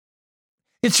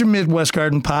It's your Midwest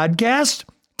Garden Podcast.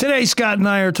 Today, Scott and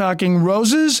I are talking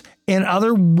roses and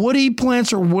other woody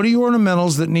plants or woody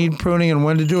ornamentals that need pruning and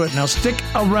when to do it. Now, stick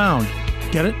around.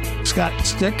 Get it? Scott,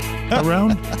 stick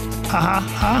around. Ha ha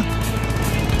ha.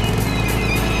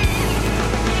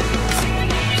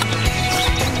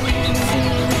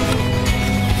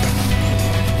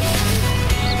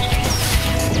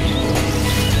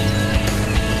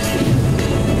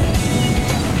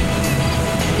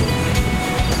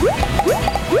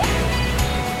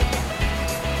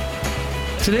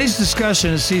 Today's discussion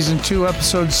is Season 2,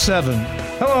 Episode 7.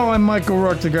 Hello, I'm Michael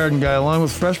Rourke, the Garden Guy, along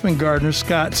with freshman gardener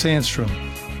Scott Sandstrom.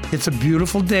 It's a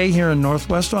beautiful day here in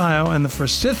Northwest Ohio, and the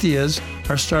forsythias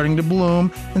are starting to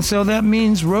bloom, and so that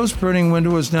means rose pruning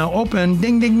window is now open.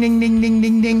 Ding, ding, ding, ding, ding,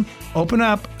 ding, ding. Open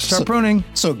up. Start pruning.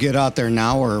 So get out there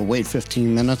now or wait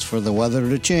 15 minutes for the weather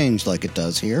to change like it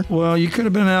does here. Well, you could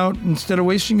have been out, instead of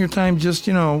wasting your time just,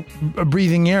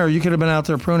 breathing air, you could have been out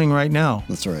there pruning right now.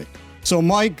 That's right. So,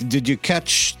 Mike, did you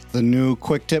catch the new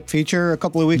quick tip feature a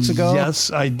couple of weeks ago?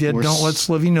 Yes, I did. Don't let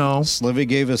Slivy know. Slivy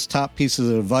gave us top pieces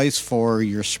of advice for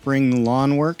your spring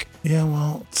lawn work. Yeah,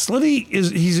 well, Slivy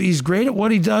he's great at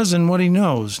what he does and what he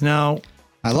knows. Now,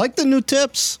 I like the new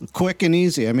tips, quick and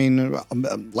easy. I mean,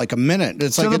 like a minute.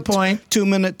 It's to like the point.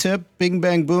 2-minute tip, bing,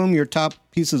 bang, boom, your top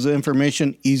pieces of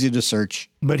information, easy to search.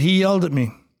 But he yelled at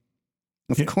me.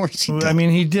 Of course he did. I mean,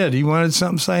 he did. He wanted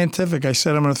something scientific. I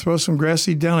said, I'm going to throw some grass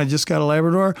seed down. I just got a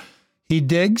Labrador. He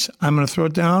digs. I'm going to throw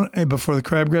it down. And before the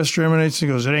crabgrass germinates, he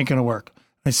goes, it ain't going to work.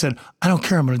 I said, I don't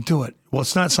care. I'm going to do it. Well,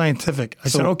 it's not scientific. I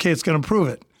said, okay, it's going to prove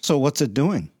it. So what's it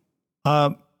doing?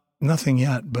 Nothing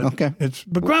yet, but okay.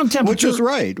 But ground temperature.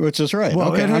 Which is right.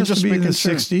 Well, okay, it has to be in the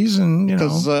 60s, and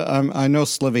because I know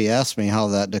Slivy asked me how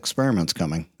that experiment's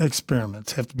coming.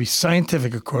 Experiments have to be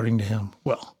scientific, according to him.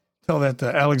 Well, tell that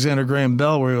to Alexander Graham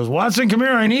Bell, where he goes, Watson, come here,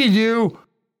 I need you.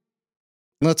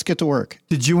 Let's get to work.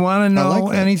 Did you want to know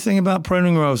anything about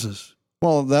pruning roses?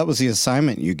 Well, that was the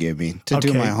assignment you gave me to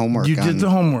do my homework. You did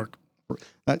the homework.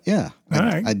 Yeah, all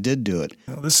right. I did do it.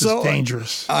 Well, this is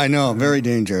dangerous. I know, very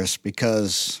dangerous,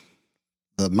 because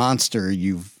the monster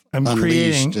I'm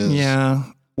unleashed creating. Yeah.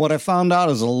 What I found out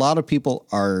is a lot of people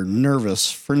are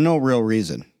nervous for no real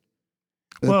reason.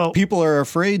 Well, people are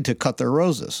afraid to cut their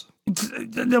roses.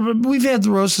 We've had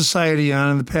the Rose Society on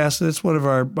in the past. That's one of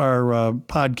our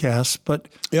podcasts. But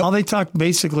all they talked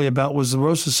basically about was the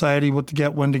Rose Society, what to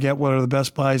get, when to get, what are the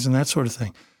best buys, and that sort of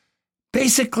thing.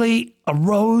 Basically, a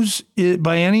rose,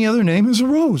 by any other name, is a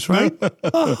rose, right?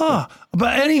 But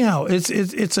anyhow,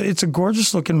 it's a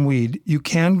gorgeous looking weed. You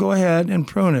can go ahead and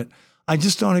prune it. I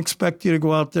just don't expect you to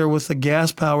go out there with a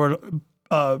gas powered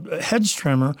hedge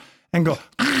trimmer and go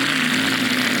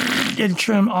and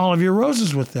trim all of your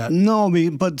roses with that. No,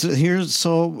 but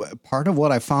part of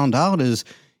what I found out is,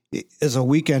 as a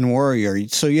weekend warrior,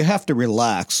 so you have to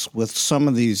relax with some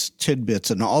of these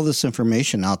tidbits and all this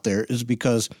information out there, is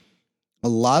because a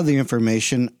lot of the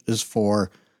information is for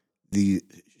the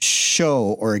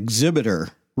show or exhibitor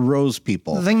rose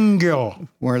people. Lingo.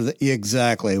 Where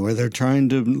they're trying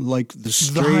to, like, the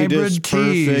straightest, hybrid perfect.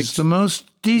 Teas, the most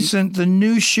decent, the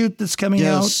new shoot that's coming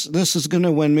out. Yes, this is going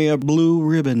to win me a blue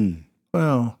ribbon.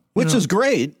 Well, which is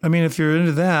great. I mean, if you're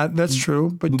into that, that's true.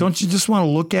 But don't you just want to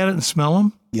look at it and smell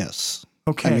them? Yes.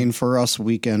 Okay. I mean, for us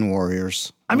weekend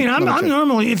warriors. I mean, I'm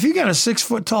normally, if you got a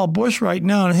 6-foot tall bush right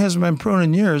now and it hasn't been pruned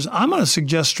in years, I'm going to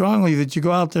suggest strongly that you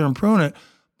go out there and prune it,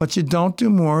 but you don't do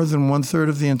more than 1/3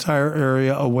 of the entire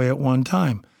area away at one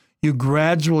time. You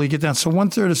gradually get down. So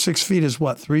 1/3 of 6 feet is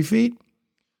what, 3 feet?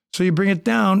 So you bring it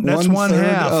down. That's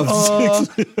 1/2 of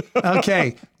 6.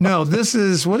 Okay. No, what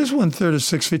is 1/3 of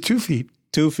 6 feet? 2 feet.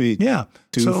 2 feet. Yeah.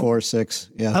 2, 4, 6.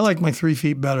 Yeah. I like my 3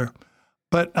 feet better,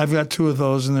 but I've got 2 of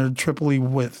those and they're triply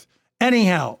width.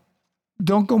 Anyhow,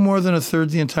 don't go more than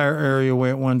 1/3 the entire area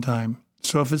away at one time.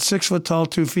 So if it's 6 foot tall,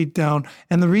 2 feet down,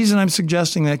 and the reason I'm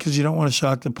suggesting that, because you don't want to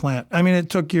shock the plant. I mean, it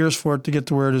took years for it to get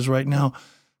to where it is right now.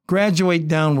 Graduate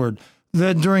downward.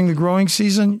 During the growing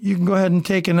season, you can go ahead and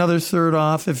take another 1/3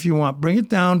 off if you want. Bring it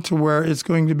down to where it's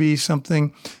going to be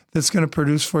something that's going to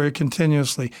produce for you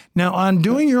continuously. Now, on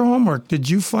doing your homework, did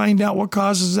you find out what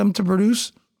causes them to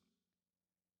produce?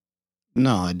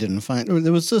 No, I didn't find.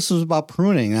 This was about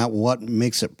pruning, not what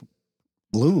makes it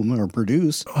bloom or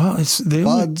produce. Well,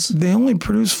 buds. They only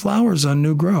produce flowers on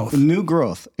new growth. New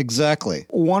growth, exactly.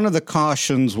 One of the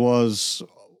cautions was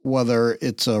whether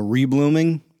it's a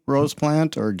reblooming rose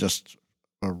plant or just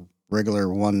a regular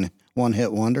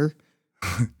one-hit wonder.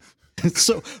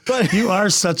 But you are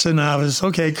such a novice.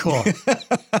 Okay, cool.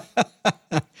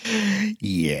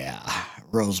 Yeah,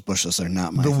 rose bushes are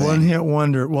not my The thing. one-hit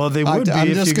wonder. Well, they would be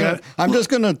if you got... I'm just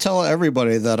going to tell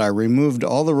everybody that I removed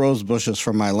all the rose bushes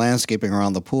from my landscaping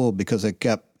around the pool because it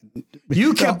kept...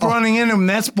 You kept running into them.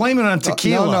 That's blaming on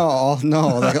tequila.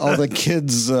 No. Like all the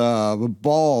kids'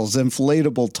 balls,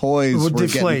 inflatable toys were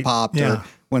getting popped. Yeah. Or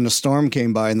when the storm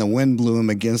came by and the wind blew them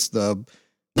against the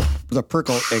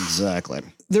prickle. Exactly.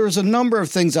 There's a number of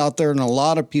things out there, and a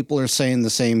lot of people are saying the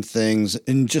same things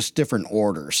in just different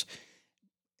orders.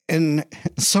 And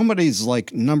somebody's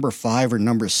like number 5 or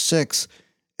number 6,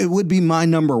 it would be my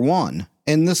number 1.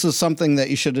 And this is something that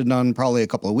you should have done probably a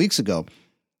couple of weeks ago.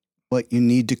 But you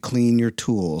need to clean your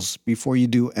tools before you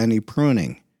do any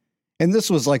pruning. And this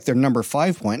was like their number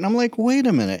 5 point. And I'm like, wait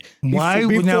a minute.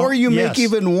 Before you make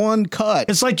even one cut.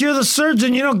 It's like you're the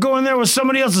surgeon. You don't go in there with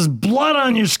somebody else's blood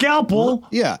on your scalpel.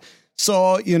 Yeah.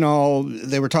 So,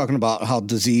 they were talking about how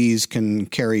disease can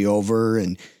carry over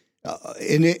and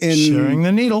sharing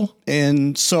the needle.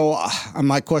 And so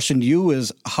my question to you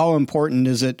is, how important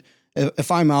is it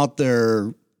if I'm out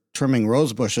there trimming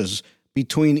rose bushes,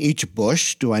 between each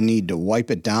bush, do I need to wipe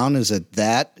it down? Is it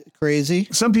that crazy?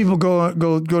 Some people go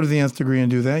to the nth degree and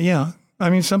do that. Yeah. I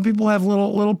mean, some people have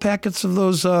little packets of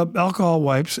those alcohol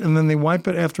wipes, and then they wipe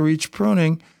it after each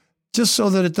pruning, just so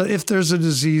that if there's a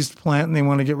diseased plant and they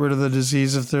want to get rid of the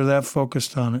disease, if they're that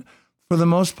focused on it. For the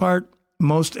most part,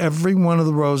 most every one of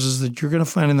the roses that you're going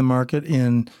to find in the market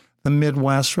in the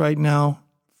Midwest right now,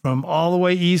 from all the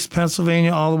way east,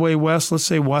 Pennsylvania, all the way west, let's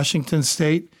say Washington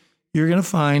State, you're going to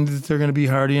find that they're going to be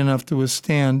hardy enough to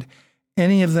withstand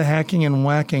any of the hacking and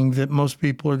whacking that most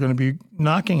people are going to be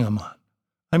knocking them on.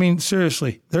 I mean,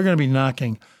 seriously, they're going to be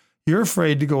knocking. You're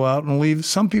afraid to go out and leave.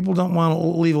 Some people don't want to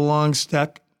leave a long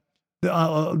stack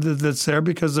that's there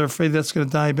because they're afraid that's going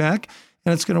to die back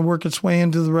and it's going to work its way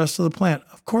into the rest of the plant.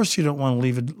 Of course, you don't want to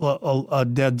leave a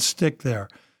dead stick there.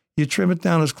 You trim it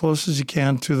down as close as you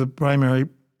can to the primary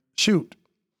shoot.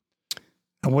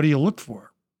 And what do you look for?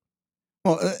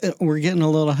 Well, we're getting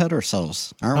a little ahead of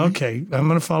ourselves, aren't we? Okay, I'm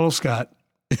going to follow Scott.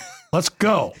 Let's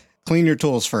go. Clean your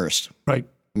tools first. Right.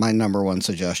 My number 1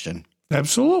 suggestion.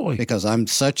 Absolutely. Because I'm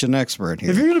such an expert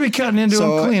here. If you're going to be cutting into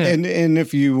them, clean it. And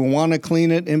if you want to clean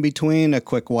it in between, a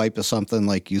quick wipe of something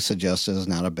like you suggested is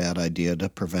not a bad idea to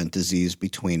prevent disease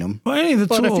between them. Well, any of the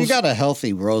but tools. If you got a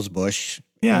healthy rose bush...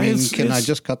 Yeah, I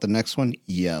just cut the next one?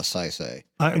 Yes, I say.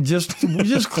 We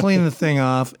just clean the thing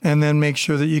off and then make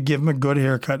sure that you give them a good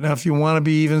haircut. Now, if you want to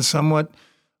be even somewhat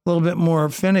a little bit more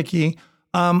finicky,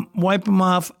 wipe them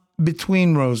off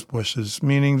between rose bushes,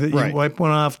 meaning that you wipe one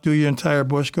off, do your entire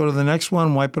bush, go to the next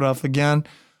one, wipe it off again.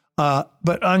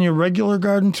 But on your regular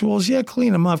garden tools,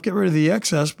 clean them off, get rid of the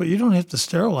excess, but you don't have to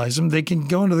sterilize them. They can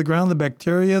go into the ground. The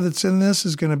bacteria that's in this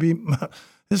is going to be,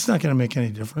 it's not going to make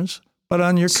any difference. But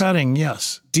on your cutting,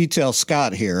 yes. Detail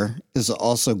Scott here is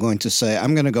also going to say,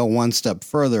 I'm going to go one step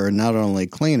further and not only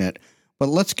clean it, but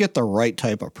let's get the right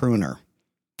type of pruner.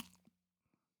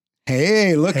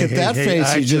 Hey, look at that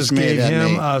face you just made at me. I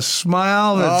gave him a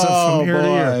smile that's from ear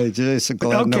to ear. Just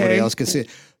glad nobody else can see it.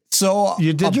 So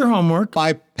you did your homework.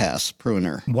 Bypass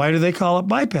pruner. Why do they call it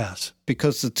bypass?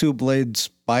 Because the two blades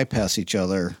bypass each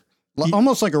other.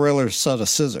 Almost like a regular set of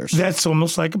scissors. That's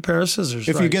almost like a pair of scissors.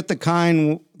 If you get the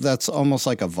kind that's almost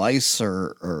like a vise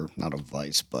or not a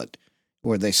vise, but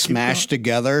where they smash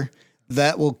together,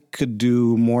 that could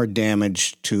do more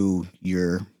damage to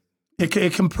your...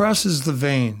 It compresses the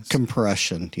veins.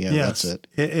 Compression, yes. That's it.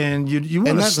 And you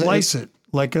want to slice it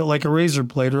like a razor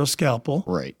blade or a scalpel.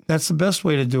 Right. That's the best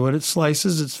way to do it. It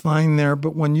slices, it's fine there.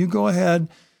 But when you go ahead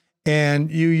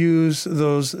and you use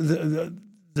those...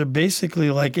 They're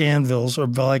basically like anvils or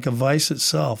like a vise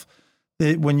itself.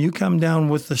 When you come down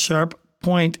with the sharp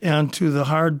point onto the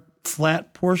hard,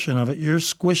 flat portion of it, you're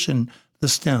squishing the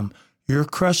stem. You're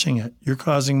crushing it. You're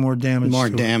causing more damage. More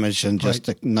damage than just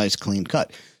a nice, clean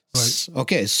cut. Right.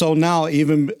 Okay, so now you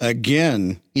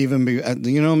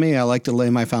know me, I like to lay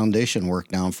my foundation work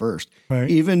down first. Right.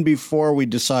 Even before we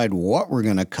decide what we're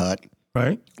going to cut,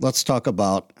 right? Let's talk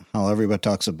about how everybody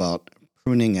talks about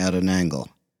pruning at an angle.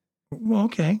 Well,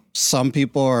 okay. Some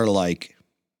people are like,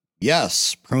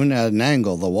 yes, prune at an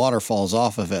angle, the water falls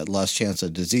off of it, less chance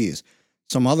of disease.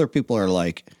 Some other people are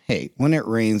like, hey, when it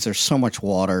rains, there's so much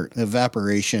water,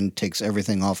 evaporation takes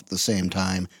everything off at the same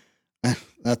time.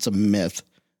 That's a myth.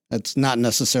 That's not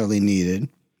necessarily needed.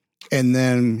 And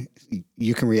then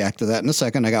you can react to that in a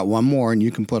second. I got one more, and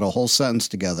you can put a whole sentence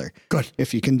together. Good.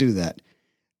 If you can do that.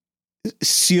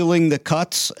 Sealing the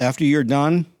cuts after you're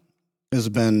done has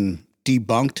been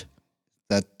debunked.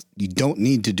 That you don't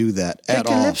need to do that at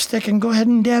all. Take a lipstick and go ahead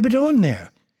and dab it on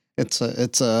there.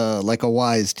 It's like a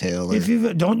wise tale. If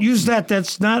you don't use that,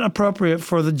 that's not appropriate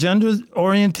for the gender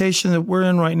orientation that we're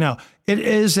in right now. It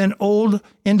is an old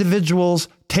individual's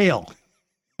tale.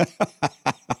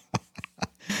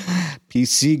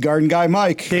 PC Garden Guy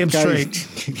Mike. Damn straight.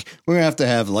 We're going to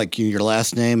have like your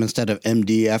last name instead of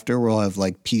MD after. We'll have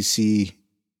like PCGGG.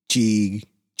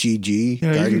 You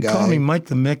can call me Mike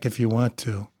the Mick if you want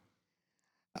to.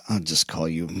 I'll just call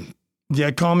you.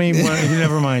 Yeah, call me.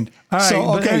 Never mind. All right.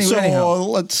 So, okay, anyhow,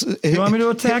 let's. You want me to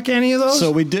attack any of those?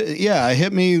 So we did. Yeah,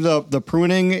 hit me the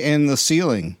pruning and the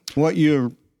sealing. What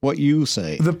you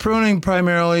say? The pruning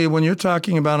primarily, when you're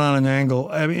talking about on an angle,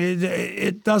 I mean,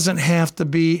 it doesn't have to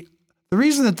be. The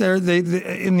reason that they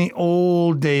in the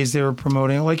old days they were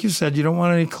promoting, like you said, you don't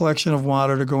want any collection of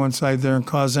water to go inside there and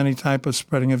cause any type of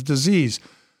spreading of disease.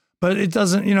 But it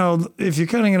doesn't, if you're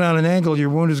cutting it on an angle, your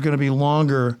wound is going to be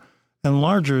longer and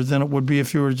larger than it would be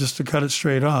if you were just to cut it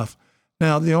straight off.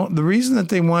 Now, the reason that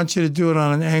they want you to do it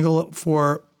on an angle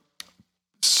for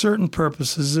certain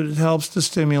purposes, it helps to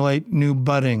stimulate new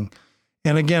budding.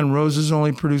 And again, roses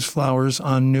only produce flowers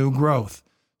on new growth.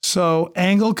 So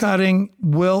angle cutting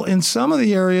will, in some of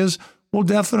the areas, will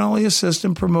definitely assist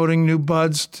in promoting new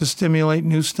buds, to stimulate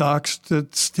new stalks, to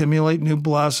stimulate new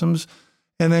blossoms,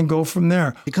 and then go from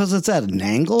there. Because it's at an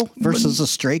angle versus a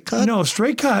straight cut? No,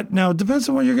 straight cut. Now, it depends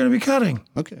on what you're going to be cutting.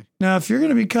 Okay. Now, if you're going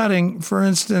to be cutting, for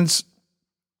instance,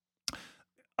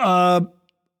 let's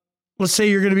say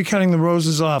you're going to be cutting the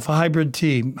roses off, a hybrid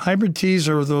tea. Hybrid teas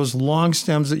are those long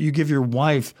stems that you give your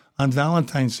wife on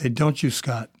Valentine's Day, don't you,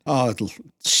 Scott? Oh,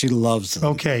 she loves them.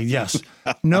 Okay, yes.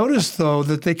 Notice, though,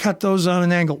 that they cut those on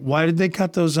an angle. Why did they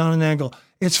cut those on an angle?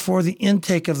 It's for the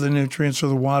intake of the nutrients or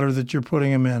the water that you're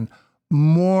putting them in.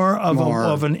 More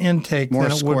of an intake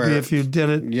than it would be if you did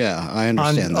it. Yeah, I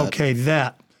understand that. Okay,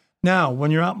 that. Now,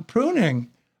 when you're out pruning,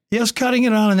 yes, cutting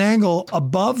it on an angle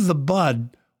above the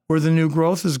bud where the new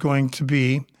growth is going to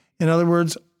be. In other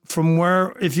words, from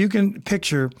where, if you can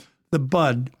picture the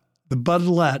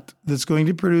budlet that's going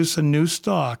to produce a new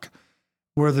stalk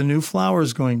where the new flower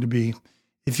is going to be,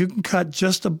 if you can cut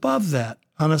just above that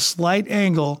on a slight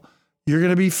angle, you're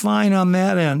going to be fine on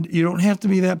that end. You don't have to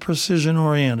be that precision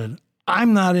oriented.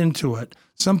 I'm not into it.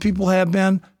 Some people have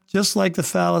been, just like the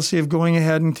fallacy of going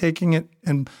ahead and taking it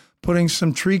and putting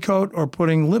some tree coat or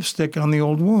putting lipstick on the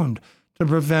old wound to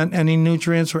prevent any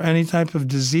nutrients or any type of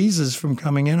diseases from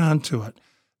coming in onto it.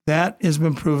 That has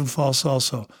been proven false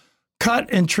also. Cut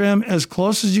and trim as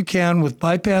close as you can with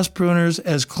bypass pruners,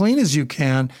 as clean as you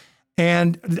can,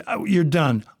 and you're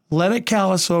done. Let it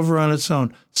callus over on its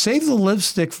own. Save the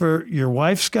lipstick for your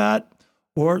wife, Scott,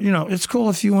 or, it's cool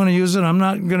if you want to use it. I'm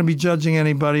not going to be judging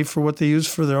anybody for what they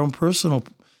use for their own personal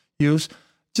use.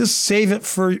 Just save it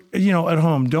for, at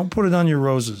home. Don't put it on your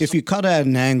roses. If you cut at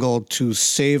an angle to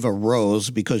save a rose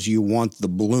because you want the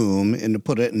bloom and to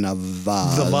put it in a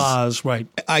vase. The vase, right.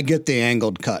 I get the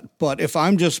angled cut. But if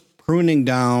I'm just pruning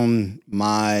down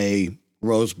my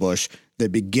rose bush the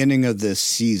beginning of this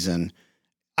season,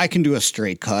 I can do a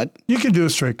straight cut. You can do a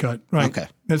straight cut, right. Okay.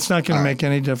 It's not going to make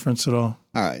any difference at all.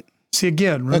 All right. See,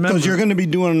 again, remember. Because you're going to be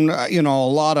doing, a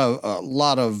lot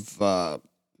of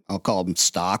I'll call them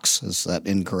stocks. Is that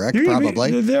incorrect?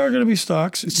 Probably. There are going to be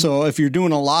stocks. So if you're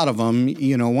doing a lot of them,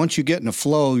 once you get in a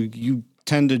flow, you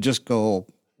tend to just go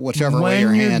whichever way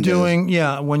your hand is.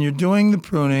 Yeah, when you're doing the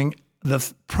pruning,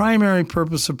 the primary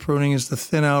purpose of pruning is to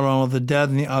thin out all of the dead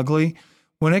and the ugly.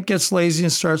 When it gets lazy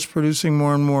and starts producing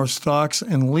more and more stalks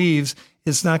and leaves,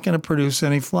 it's not going to produce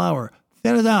any flower.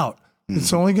 Thin it out.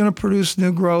 It's only going to produce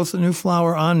new growth, a new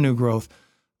flower on new growth.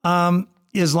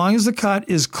 As long as the cut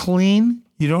is clean,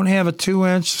 you don't have a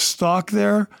 2-inch stalk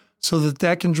there so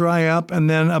that can dry up and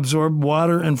then absorb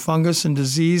water and fungus and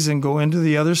disease and go into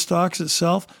the other stalks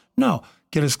itself. No,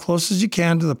 get as close as you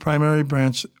can to the primary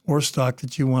branch or stalk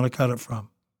that you want to cut it from.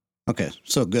 Okay,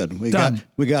 so good. We Done.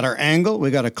 got our angle.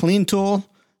 We got a clean tool.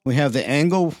 We have the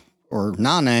angle or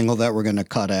non-angle that we're going to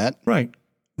cut at. Right.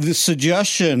 The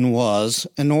suggestion was,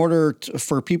 in order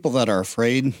for people that are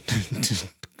afraid to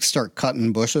start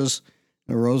cutting bushes,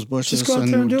 the rose bushes. Just go out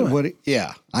there and do it.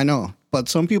 Yeah, I know. But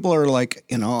some people are like,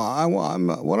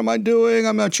 what am I doing?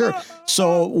 I'm not sure.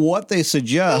 So what they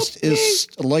suggest is,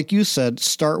 like you said,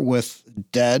 start with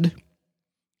dead.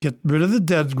 Get rid of the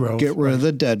dead growth. Get rid of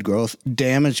the dead growth,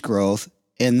 damaged growth,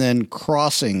 and then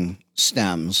crossing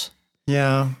stems.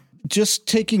 Yeah. Just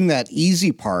taking that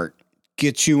easy part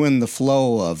gets you in the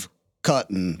flow of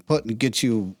cutting, gets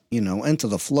you, into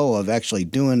the flow of actually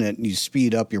doing it, and you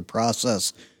speed up your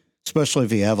process, especially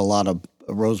if you have a lot of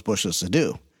rose bushes to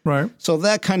do. Right. So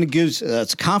that kind of gives,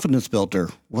 that's a confidence builder.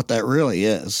 What that really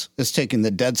is taking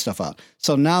the dead stuff out.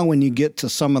 So now when you get to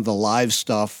some of the live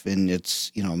stuff and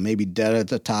it's, maybe dead at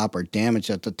the top or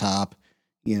damaged at the top,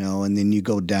 and then you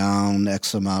go down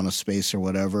X amount of space or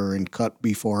whatever and cut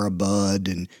before a bud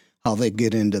and how they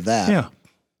get into that. Yeah.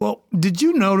 Well, did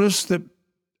you notice that?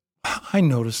 I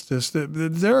noticed this, that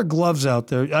there are gloves out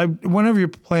there. Whenever you're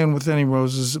playing with any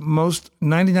roses,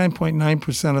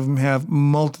 99.9% of them have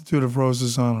multitude of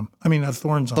roses on them. I mean,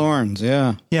 thorns on them. Thorns,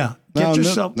 yeah. Yeah. Get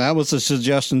yourself. That was a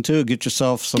suggestion too. Get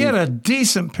yourself some. Get a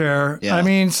decent pair. Yeah. I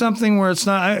mean, something where it's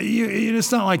not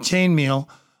like chainmail,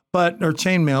 or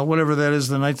chainmail, whatever that is,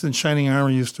 the knights in shining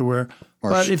armor used to wear.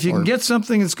 But if you can get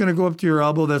something that's going to go up to your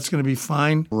elbow, that's going to be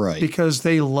fine. Right. Because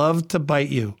they love to bite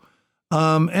you.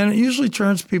 And it usually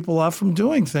turns people off from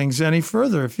doing things any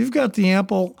further. If you've got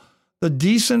the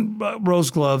decent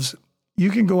rose gloves, you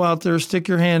can go out there, stick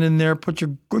your hand in there, put your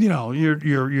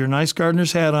nice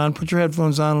gardener's hat on, put your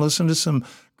headphones on, listen to some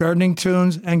gardening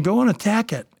tunes, and go and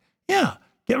attack it. Yeah,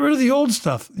 get rid of the old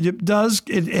stuff.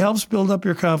 It helps build up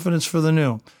your confidence for the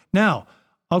new. Now,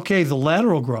 okay, the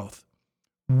lateral growth.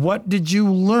 What did you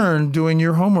learn doing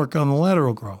your homework on the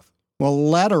lateral growth? Well,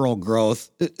 lateral growth,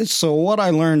 so what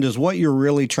I learned is what you're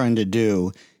really trying to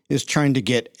do is trying to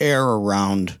get air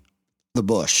around the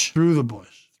bush. Through the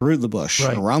bush.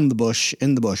 Right. Around the bush,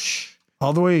 in the bush.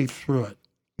 All the way through it.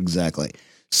 Exactly.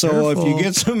 So If you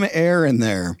get some air in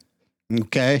there,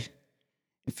 okay,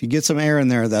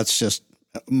 that's just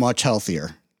much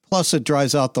healthier. Plus, it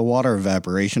dries out the water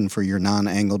evaporation for your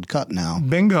non-angled cut now.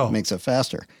 Bingo. Makes it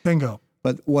faster. Bingo.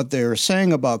 But what they're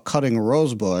saying about cutting a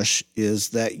rose bush is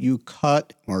that you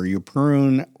cut or you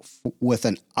prune with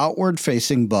an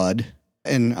outward-facing bud.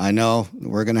 And I know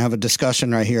we're going to have a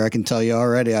discussion right here. I can tell you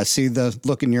already. I see the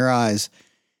look in your eyes.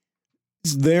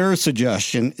 Their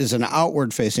suggestion is an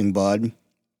outward-facing bud.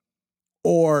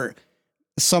 Or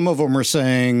some of them are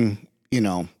saying,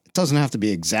 it doesn't have to be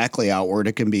exactly outward.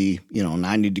 It can be,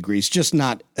 90 degrees, just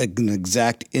not an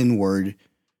exact inward.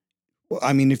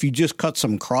 I mean, if you just cut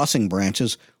some crossing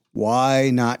branches, why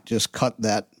not just cut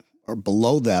that or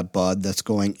below that bud that's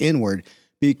going inward?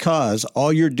 Because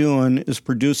all you're doing is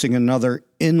producing another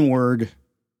inward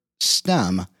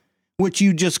stem, which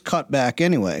you just cut back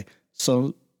anyway.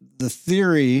 So the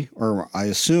theory, or I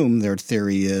assume their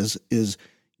theory is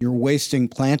you're wasting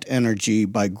plant energy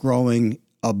by growing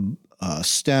a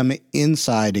stem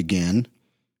inside again,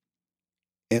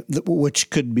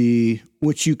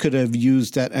 which you could have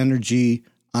used that energy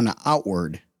on an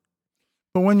outward.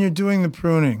 But when you're doing the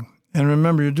pruning, and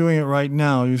remember, you're doing it right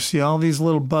now, you see all these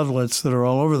little budlets that are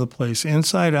all over the place,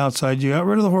 inside, outside. You got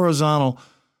rid of the horizontal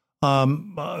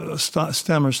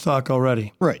stem or stalk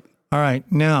already. Right. All right.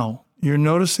 Now, you're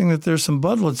noticing that there's some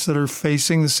budlets that are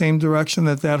facing the same direction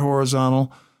that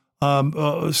horizontal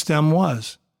stem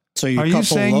was. So you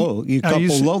couple low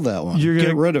that one.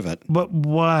 Get rid of it. But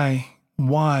why?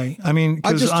 Why? I mean,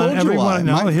 I just told you why.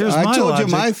 I told you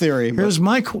my theory. Here's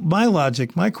my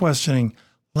logic, my questioning.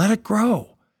 Let it grow,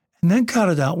 and then cut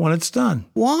it out when it's done.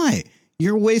 Why?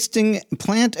 You're wasting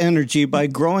plant energy by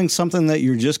growing something that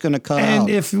you're just going to cut out. And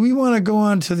if we want to go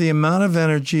on to the amount of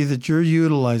energy that you're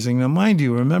utilizing, now mind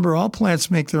you, remember all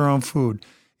plants make their own food.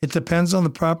 It depends on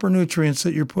the proper nutrients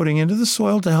that you're putting into the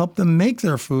soil to help them make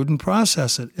their food and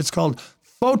process it. It's called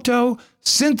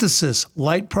photosynthesis,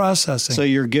 light processing. So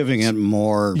you're giving it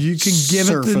more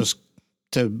surface it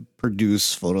to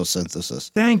produce photosynthesis.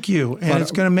 Thank you. And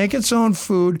it's going to make its own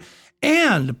food.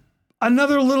 And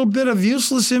another little bit of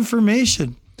useless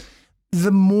information.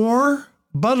 The more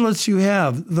budlets you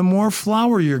have, the more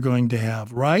flower you're going to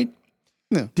have, right?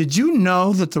 Yeah. Did you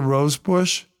know that the rose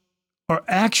bush, or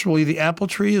actually the apple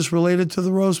tree, is related to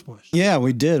the rose bush? Yeah,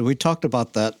 we did. We talked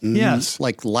about that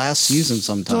like last season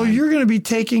sometime. So you're going to be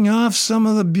taking off some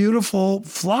of the beautiful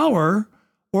flower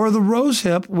or the rose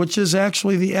hip, which is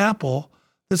actually the apple,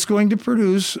 that's going to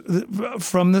produce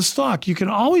from the stalk. You can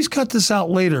always cut this out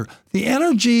later. The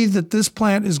energy that this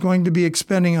plant is going to be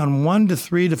expending on 1 to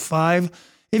 3 to 5,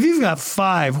 if you've got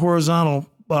 5 horizontal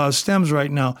stems right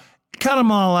now, cut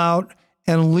them all out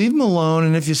and leave them alone.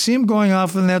 And if you see them going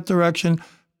off in that direction,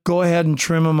 go ahead and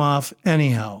trim them off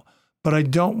anyhow. But I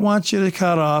don't want you to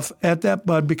cut off at that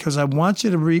bud because I want you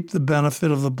to reap the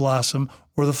benefit of the blossom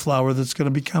or the flower that's going to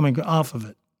be coming off of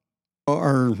it.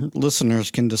 Our listeners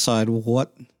can decide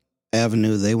what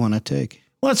avenue they want to take.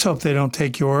 Let's hope they don't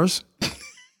take yours.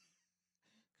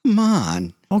 Come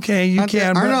on. Okay, you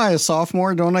can. Aren't I a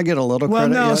sophomore? Don't I get a little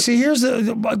credit Well, no, yet? see,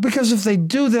 because if they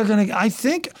do, they're going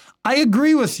to, I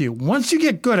agree with you. Once you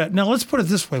get good at, now let's put it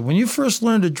this way. When you first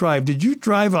learned to drive, did you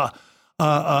drive a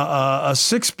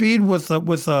 6-speed with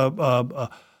a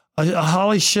a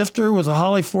holly shifter with a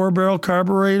holly 4-barrel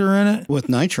carburetor in it. With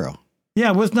nitro.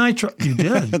 Yeah, with nitro. You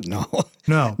did?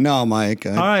 No, Mike.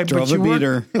 All right, drove a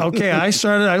beater. Okay, I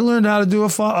learned how to do a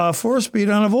 4-speed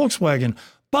on a Volkswagen.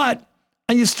 But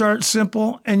you start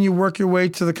simple and you work your way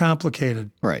to the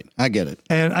complicated. Right, I get it.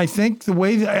 And I think the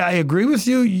way that I agree with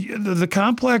you, the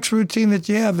complex routine that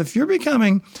you have, if you're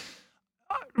becoming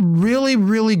really,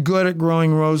 really good at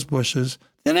growing rose bushes,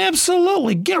 then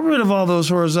absolutely get rid of all those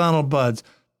horizontal buds.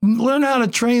 Learn how to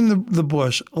train the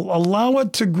bush. Allow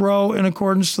it to grow in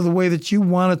accordance to the way that you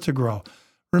want it to grow.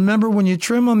 Remember, when you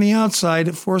trim on the outside,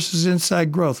 it forces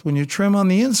inside growth. When you trim on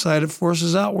the inside, it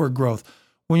forces outward growth.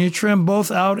 When you trim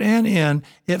both out and in,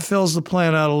 it fills the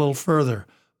plant out a little further.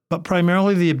 But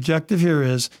primarily the objective here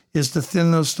is to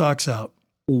thin those stalks out.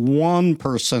 One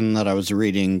person that I was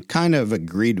reading kind of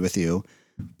agreed with you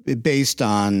based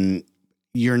on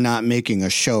you're not making a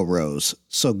show rose.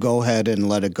 So go ahead and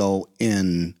let it go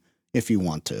in if you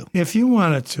want to. If you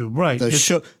wanted to, right.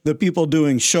 The people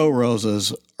doing show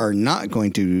roses are not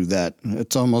going to do that.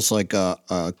 It's almost like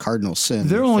a cardinal sin.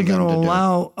 They're only going to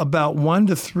allow about 1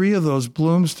 to 3 of those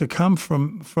blooms to come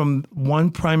from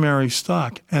one primary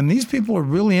stalk. And these people are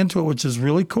really into it, which is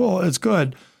really cool. It's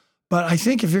good. But I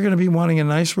think if you're going to be wanting a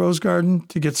nice rose garden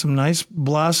to get some nice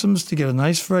blossoms, to get a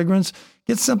nice fragrance,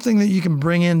 get something that you can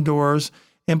bring indoors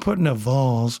and put in a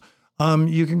vase,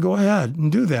 you can go ahead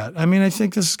and do that. I mean, I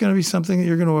think this is going to be something that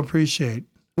you're going to appreciate.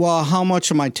 Well, how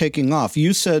much am I taking off?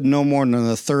 You said no more than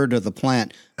a third of the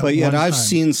plant, but yet I've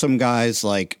seen some guys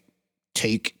like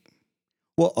take,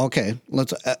 well, okay,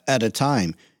 let's at a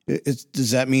time.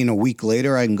 Does that mean a week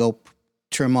later I can go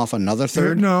trim off another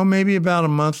third? No, maybe about a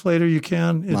month later you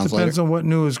can. It depends on what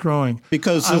new is growing.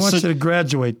 Because I want you to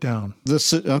graduate down.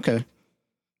 Okay.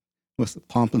 With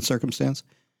pomp and circumstance.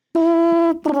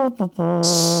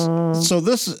 So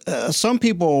this, some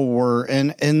people were,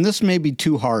 and this may be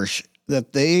too harsh,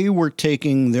 that they were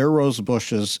taking their rose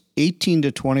bushes 18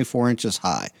 to 24 inches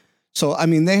high. So, I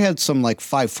mean, they had some like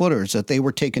 5-footers that they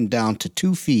were taking down to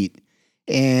 2 feet,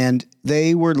 and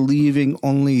they were leaving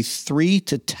only 3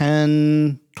 to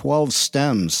 10, 12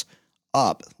 stems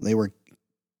up. They were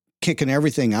kicking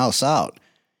everything else out.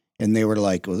 And they were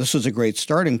like, well, this is a great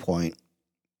starting point.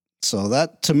 So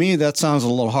that, to me, that sounds a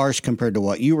little harsh compared to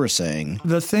what you were saying.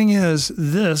 The thing is,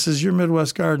 this is your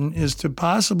Midwest garden, is to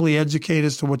possibly educate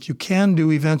as to what you can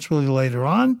do eventually later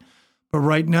on. But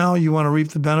right now, you want to reap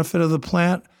the benefit of the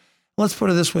plant. Let's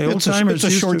put it this way. It's a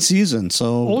short season.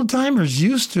 So old-timers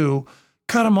used to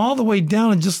cut them all the way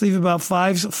down and just leave about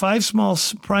five small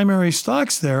primary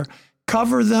stalks there,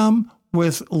 cover them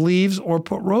with leaves or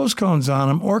put rose cones on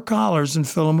them or collars and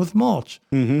fill them with mulch.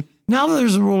 Mm-hmm. Now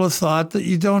there's a rule of thought that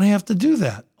you don't have to do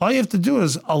that. All you have to do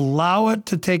is allow it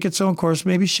to take its own course,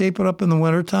 maybe shape it up in the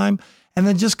wintertime, and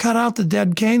then just cut out the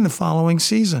dead cane the following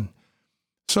season.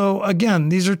 So again,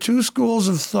 these are two schools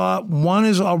of thought. One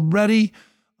is already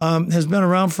has been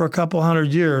around for a couple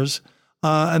hundred years,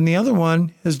 and the other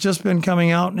one has just been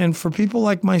coming out. And for people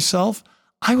like myself,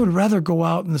 I would rather go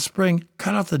out in the spring,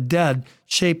 cut out the dead,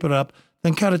 shape it up,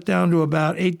 then cut it down to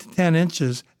about 8 to 10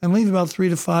 inches and leave about 3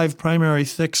 to 5 primary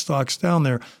thick stalks down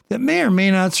there that may or may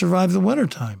not survive the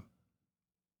wintertime.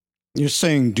 You're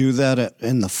saying do that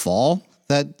in the fall?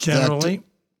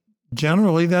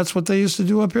 Generally, that's what they used to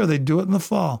do up here. They do it in the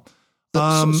fall.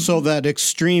 So that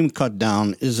extreme cut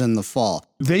down is in the fall.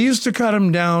 They used to cut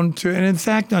them down to, and in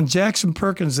fact, on Jackson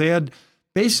Perkins, they had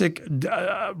basic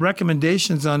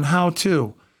recommendations on how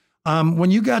to.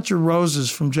 When you got your roses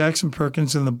from Jackson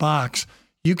Perkins in the box,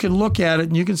 you can look at it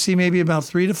and you can see maybe about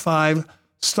 3 to 5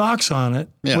 stalks on it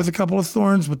with a couple of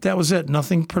thorns, but that was it.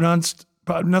 Nothing pronounced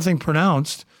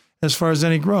as far as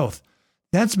any growth.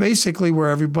 That's basically where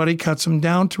everybody cuts them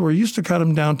down to, or used to cut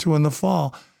them down to in the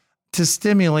fall, to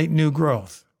stimulate new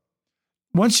growth.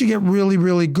 Once you get really,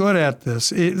 really good at this,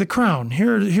 the crown,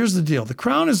 here's the deal. The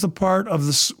crown is the part of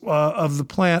the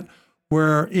plant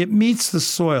where it meets the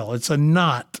soil. It's a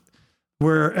knot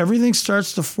where everything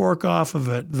starts to fork off of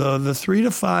it. The 3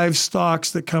 to 5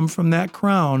 stalks that come from that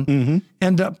crown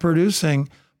end up producing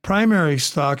primary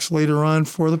stalks later on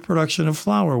for the production of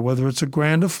flower, whether it's a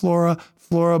grandiflora,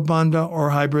 floribunda,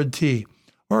 or hybrid tea.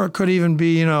 Or it could even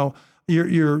be,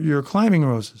 your climbing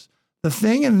roses. The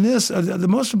thing in this, the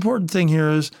most important thing here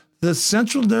is the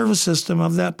central nervous system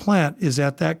of that plant is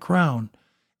at that crown.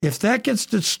 If that gets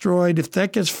destroyed, if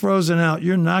that gets frozen out,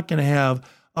 you're not going to have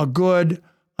a good,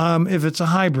 if it's a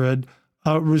hybrid,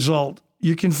 result.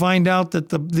 You can find out that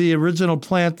the original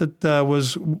plant that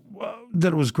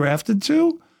it was grafted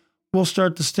to will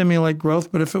start to stimulate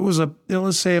growth. But if it was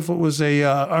let's say if it was a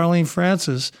Arlene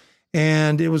Francis,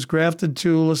 and it was grafted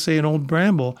to, let's say, an old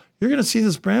bramble, you're going to see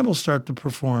this bramble start to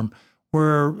perform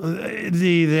where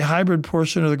the hybrid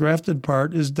portion of the grafted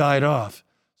part is died off.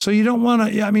 So you don't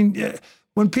want to, I mean,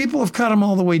 when people have cut them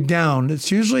all the way down,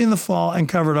 it's usually in the fall and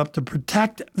covered up to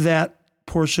protect that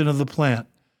portion of the plant.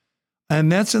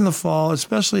 And that's in the fall,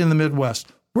 especially in the Midwest.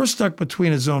 We're stuck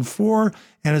between a zone 4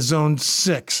 and a zone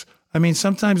 6. I mean,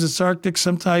 sometimes it's Arctic,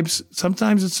 sometimes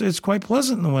it's quite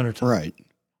pleasant in the wintertime. Right.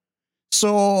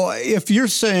 So if you're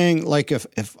saying, like,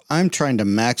 if I'm trying to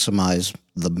maximize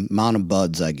the amount of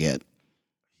buds I get,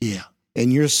 yeah,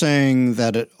 and you're saying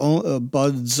that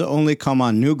buds only come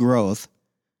on new growth,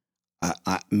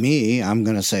 I'm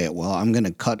going to say, well, I'm going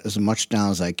to cut as much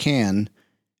down as I can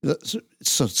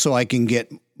so I can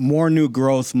get more new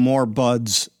growth, more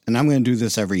buds, and I'm going to do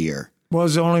this every year. Well,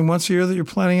 is it only once a year that you're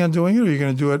planning on doing it, or are you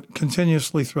going to do it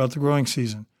continuously throughout the growing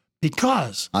season?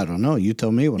 Because I don't know. You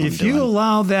tell me what I'm doing. If you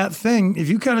allow that thing, if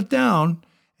you cut it down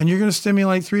and you're going to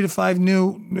stimulate 3 to 5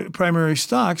 new primary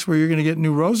stalks where you're going to get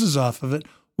new roses off of it,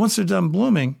 once they're done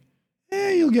blooming,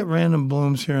 you'll get random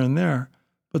blooms here and there.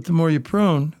 But the more you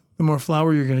prune, the more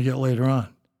flower you're going to get later on.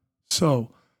 So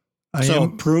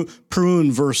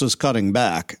prune versus cutting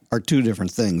back are two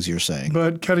different things, you're saying.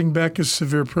 But cutting back is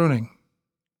severe pruning.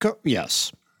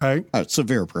 Yes. Right?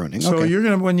 Severe pruning. So okay. You're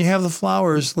going to, when you have the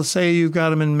flowers, let's say you've got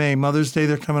them in May, Mother's Day,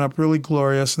 they're coming up really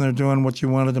glorious and they're doing what you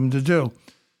wanted them to do.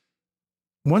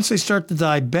 Once they start to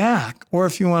die back, or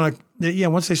if you want to,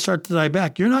 once they start to die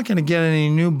back, you're not going to get any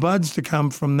new buds to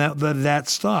come from that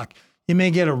stalk. You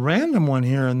may get a random one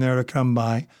here and there to come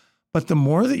by, but the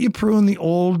more that you prune the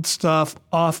old stuff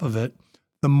off of it,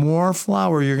 the more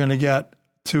flower you're going to get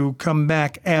to come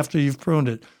back after you've pruned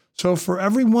it. So for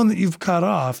every one that you've cut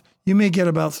off, you may get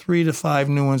about 3 to 5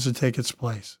 new ones to take its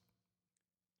place.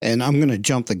 And I'm going to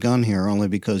jump the gun here only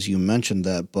because you mentioned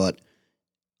that, but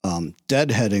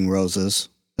deadheading roses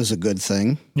is a good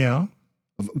thing. Yeah.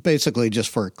 Basically just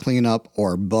for cleanup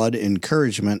or bud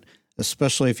encouragement,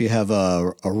 especially if you have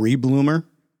a rebloomer.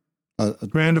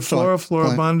 Grandiflora,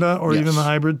 Floribunda, or even the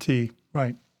hybrid tea.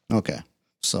 Right. Okay.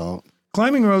 So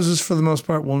climbing roses, for the most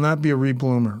part, will not be a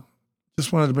rebloomer.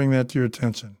 Just wanted to bring that to your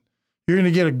attention. You're going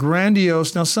to get a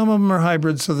grandiose. Now, some of them are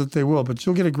hybrids so that they will, but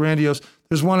you'll get a grandiose.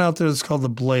 There's one out there that's called the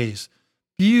Blaze.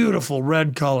 Beautiful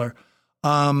red color.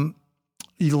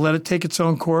 You let it take its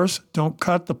own course. Don't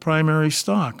cut the primary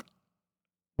stalk.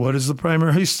 What is the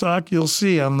primary stalk? You'll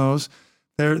see on those.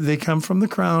 They come from the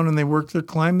crown and they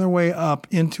climb their way up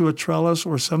into a trellis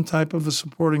or some type of a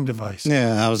supporting device.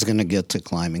 Yeah, I was going to get to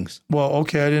climbings. Well,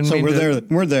 okay, I didn't mean to.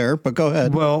 We're there, but go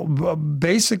ahead. Well,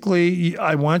 basically,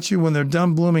 I want you, when they're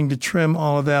done blooming, to trim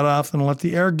all of that off and let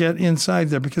the air get inside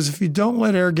there. Because if you don't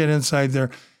let air get inside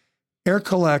there, air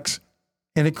collects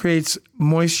and it creates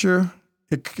moisture.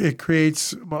 It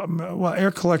creates,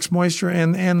 air collects moisture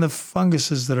and the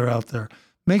funguses that are out there.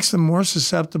 Makes them more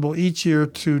susceptible each year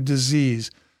to disease.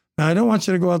 Now, I don't want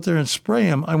you to go out there and spray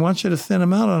them. I want you to thin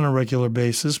them out on a regular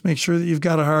basis. Make sure that you've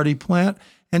got a hardy plant,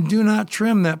 and do not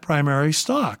trim that primary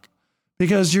stalk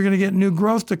because you're going to get new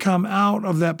growth to come out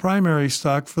of that primary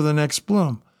stalk for the next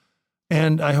bloom.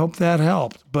 And I hope that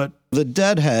helped. But the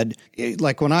deadhead,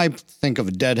 like when I think of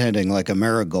deadheading like a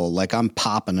marigold, like I'm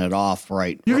popping it off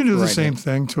right. You can do the same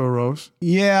thing to a rose.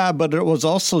 Yeah, but it was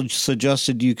also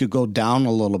suggested you could go down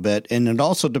a little bit, and it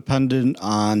also depended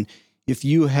on if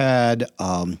you had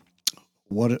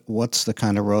what's the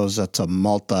kind of rose that's a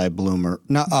multi-bloomer?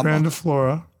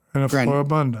 Grandiflora and a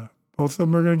Floribunda. Both of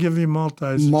them are going to give you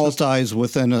multis. Multis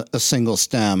within a single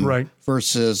stem, right?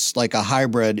 Versus like a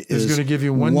hybrid is going to give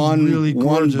you one really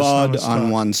gorgeous bud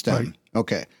on one stem. Right.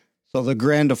 Okay, so the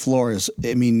grandifloras,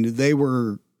 I mean, they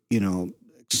were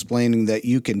explaining that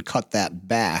you can cut that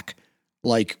back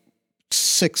like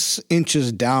 6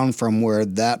 inches down from where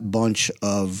that bunch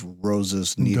of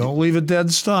roses needed. Don't leave a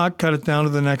dead stalk. Cut it down to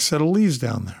the next set of leaves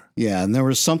down there. Yeah, and there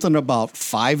was something about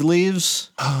 5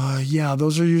 leaves. Yeah,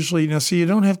 those are usually, you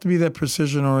don't have to be that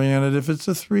precision oriented. If it's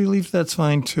a 3 leaf, that's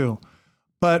fine too.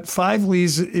 But 5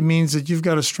 leaves, it means that you've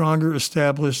got a stronger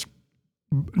established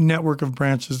network of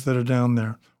branches that are down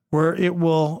there where it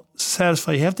will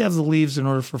satisfy. You have to have the leaves in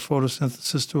order for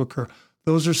photosynthesis to occur.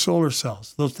 Those are solar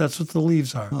cells. That's what the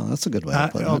leaves are. Oh, that's a good way to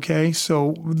put it. Okay,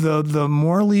 so the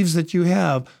more leaves that you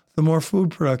have, the more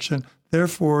food production.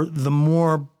 Therefore, the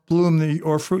more bloom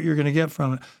or fruit you're going to get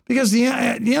from it. Because the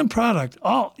end product,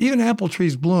 even apple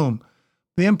trees bloom.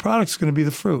 The end product is going to be the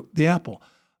fruit, the apple.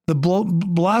 The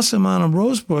blossom on a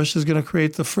rose bush is going to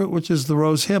create the fruit, which is the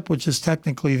rose hip, which is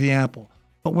technically the apple.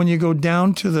 But when you go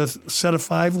down to the set of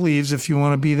 5 leaves, if you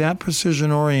want to be that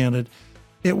precision-oriented,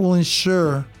 it will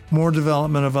ensure more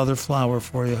development of other flower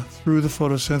for you through the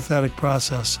photosynthetic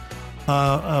process.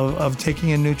 of taking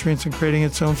in nutrients and creating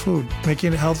its own food,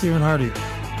 making it healthier and heartier.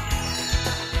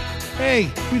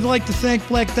 Hey, we'd like to thank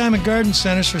Black Diamond Garden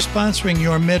Centers for sponsoring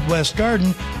Your Midwest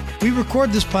Garden. We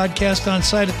record this podcast on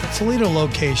site at the Toledo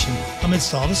location,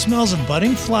 amidst all the smells of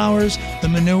budding flowers, the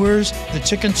manures, the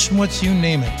chicken schmutz, you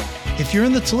name it. If you're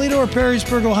in the Toledo or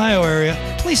Perrysburg, Ohio area,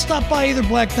 please stop by either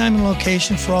Black Diamond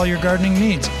location for all your gardening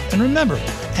needs. And remember,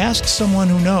 ask someone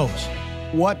who knows.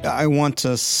 What I want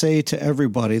to say to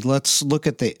everybody, let's look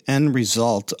at the end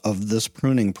result of this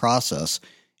pruning process.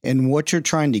 And what you're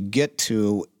trying to get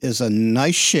to is a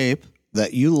nice shape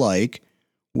that you like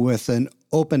with an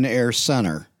open air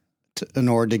center in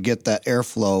order to get that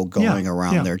airflow going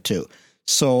around there too.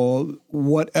 So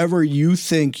whatever you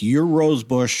think your rose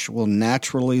bush will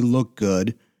naturally look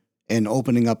good in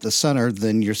opening up the center,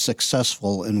 then you're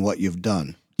successful in what you've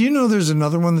done. You know, there's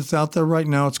another one that's out there right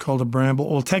now. It's called a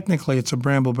bramble. Well, technically it's a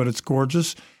bramble, but it's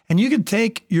gorgeous. And you can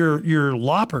take your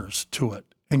loppers to it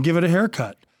and give it a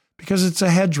haircut because it's a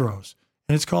hedgerows,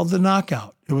 and it's called the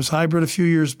Knockout. It was hybrid a few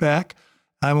years back.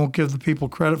 I won't give the people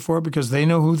credit for it because they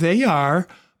know who they are,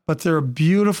 but they're a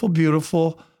beautiful,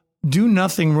 beautiful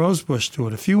do-nothing rosebush to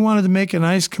it. If you wanted to make a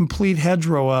nice, complete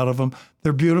hedgerow out of them,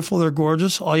 they're beautiful, they're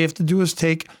gorgeous. All you have to do is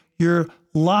take your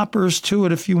loppers to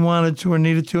it if you wanted to or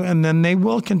needed to, and then they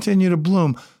will continue to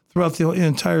bloom throughout the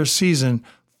entire season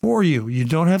for you. You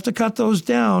don't have to cut those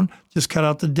down. Just cut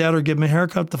out the dead or give them a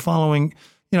haircut the following,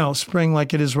 spring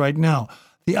like it is right now.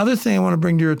 The other thing I want to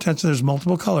bring to your attention, there's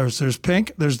multiple colors. There's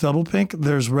pink, there's double pink,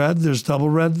 there's red, there's double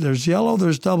red, there's yellow,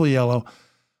 there's double yellow.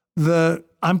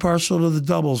 I'm partial to the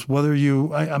doubles.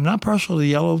 I'm not partial to the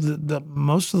yellow.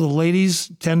 Most of the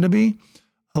ladies tend to be.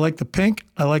 I like the pink.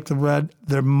 I like the red.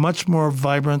 They're much more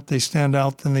vibrant. They stand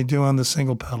out than they do on the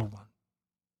single petal one.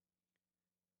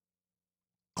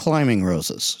 Climbing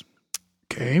roses.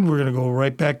 Okay, we're going to go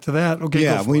right back to that. Okay,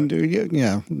 yeah, we do.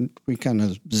 Yeah, we kind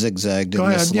of zigzagged in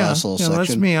this last little section.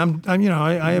 That's me.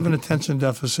 I have an attention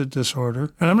deficit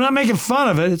disorder, and I'm not making fun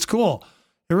of it. It's cool.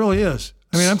 It really is.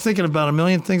 I mean, I'm thinking about a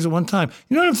million things at one time.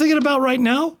 You know what I'm thinking about right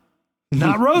now?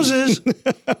 Not roses.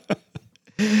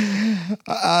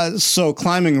 So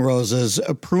climbing roses,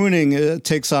 pruning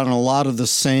takes on a lot of the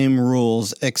same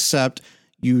rules, except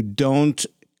you don't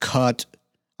cut.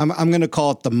 I'm going to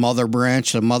call it the mother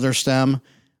branch, the mother stem,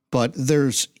 but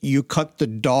you cut the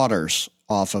daughters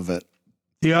off of it.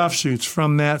 The offshoots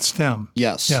from that stem.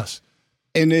 Yes. Yes.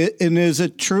 And is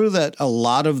it true that a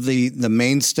lot of the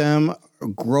main stem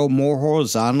grow more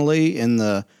horizontally in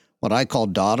what I call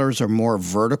daughters or more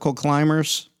vertical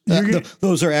climbers?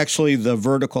 Those are actually the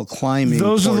vertical climbing.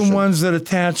 Those portion. Are the ones that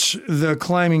attach the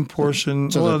climbing portion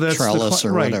to the trellis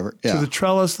or whatever. Yeah. To the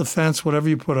trellis, the fence, whatever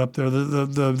you put up there,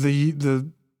 the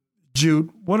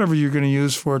jute, whatever you're going to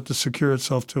use for it to secure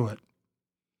itself to it.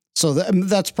 So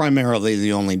that's primarily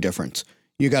the only difference.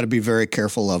 You got to be very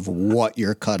careful of what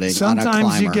you're cutting.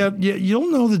 Sometimes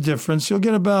you'll know the difference. You'll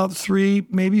get about 3,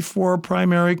 maybe 4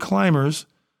 primary climbers.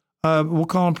 We'll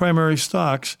call them primary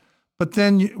stalks. But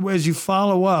then as you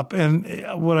follow up, and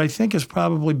what I think is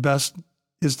probably best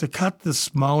is to cut the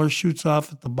smaller shoots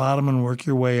off at the bottom and work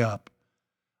your way up.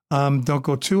 Don't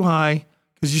go too high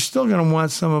because you're still going to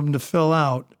want some of them to fill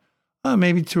out,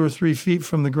 maybe 2 or 3 feet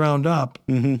from the ground up.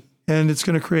 Mm-hmm. And it's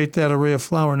going to create that array of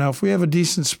flower. Now, if we have a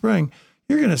decent spring,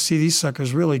 you're going to see these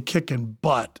suckers really kicking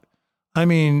butt. I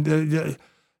mean,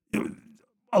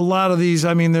 a lot of these,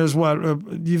 there's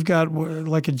you've got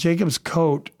like a Jacob's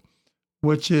coat,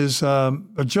 which is a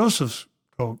Joseph's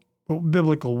coat,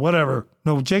 biblical, whatever.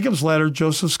 No, Jacob's ladder,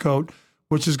 Joseph's coat,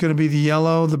 which is going to be the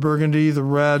yellow, the burgundy, the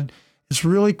red. It's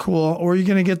really cool. Or you're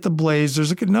going to get the blaze.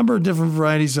 There's a number of different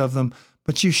varieties of them,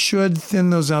 but you should thin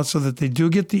those out so that they do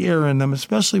get the air in them,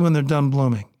 especially when they're done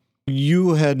blooming.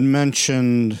 You had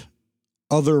mentioned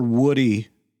other woody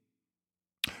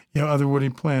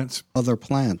plants. Other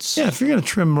plants. Yeah, if you're going to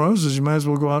trim roses, you might as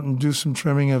well go out and do some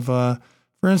trimming of,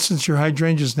 for instance, your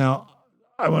hydrangeas. Now,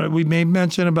 we may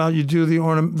mention about you do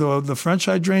the French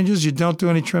hydrangeas. You don't do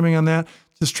any trimming on that.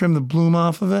 Just trim the bloom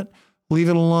off of it. Leave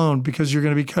it alone because you're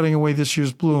going to be cutting away this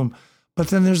year's bloom. But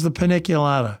then there's the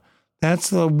paniculata. That's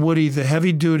the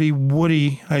heavy-duty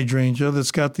woody hydrangea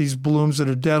that's got these blooms that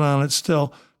are dead on it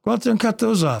still. Go out there and cut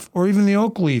those off. Or even the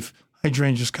oak leaf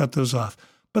hydrangeas, cut those off.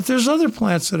 But there's other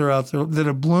plants that are out there that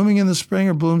are blooming in the spring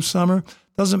or bloom summer.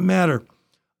 Doesn't matter.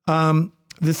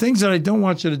 The things that I don't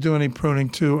want you to do any pruning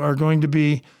to are going to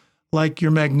be like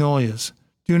your magnolias.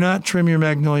 Do not trim your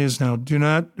magnolias now. Do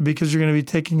not, because you're going to be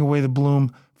taking away the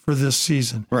bloom for this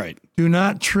season. Right. Do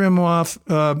not trim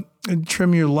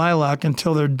your lilac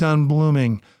until they're done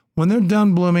blooming. When they're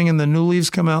done blooming and the new leaves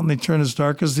come out and they turn as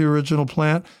dark as the original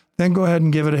plant, then go ahead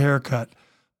and give it a haircut.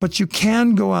 But you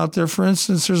can go out there. For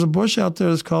instance, there's a bush out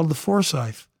there that's called the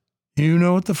forsyth. You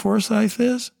know what the forsyth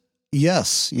is?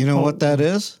 Yes. You know what that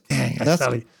is? Dang,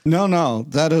 No.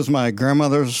 That is my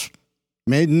grandmother's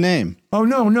maiden name. Oh,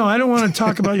 no. I don't want to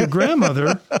talk about your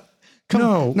grandmother.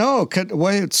 No.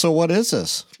 Wait, so what is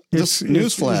this?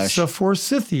 Newsflash. It's a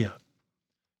forsythia.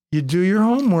 You do your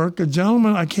homework. A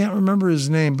gentleman, I can't remember his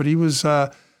name, but he was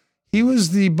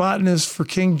the botanist for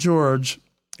King George,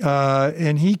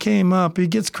 and he came up. He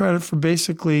gets credit for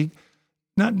basically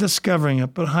not discovering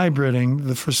it, but hybriding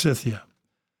the forsythia.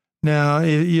 Now,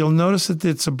 you'll notice that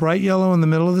it's a bright yellow in the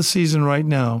middle of the season right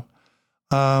now.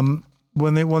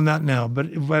 Not now,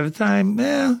 but by the time,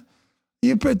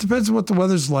 it depends on what the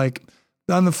weather's like.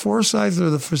 On the forsyth or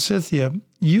the forsythia,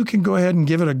 you can go ahead and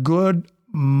give it a good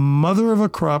mother of a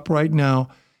crop right now,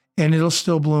 and it'll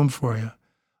still bloom for you.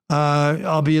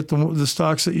 Albeit the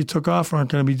stalks that you took off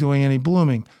aren't going to be doing any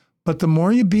blooming. But the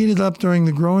more you beat it up during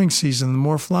the growing season, the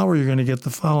more flower you're going to get the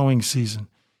following season.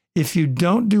 If you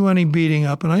don't do any beating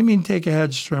up, and I mean take a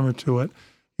hedge trimmer to it,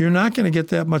 you're not going to get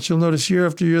that much. You'll notice year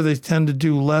after year they tend to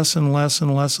do less and less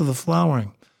and less of the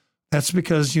flowering. That's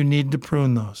because you need to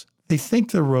prune those. They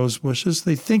think they're rose bushes.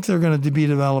 They think they're going to be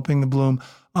developing the bloom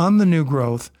on the new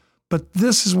growth. But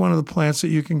this is one of the plants that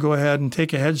you can go ahead and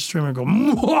take a hedge trimmer and go,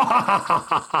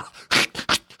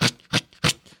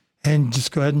 and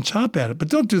just go ahead and chop at it. But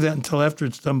don't do that until after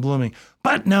it's done blooming.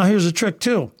 But now here's a trick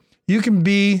too. You can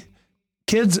be,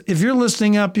 kids, if you're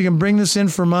listening up, you can bring this in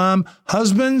for mom.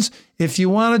 Husbands, if you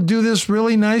want to do this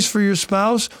really nice for your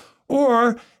spouse,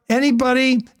 or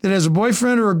anybody that has a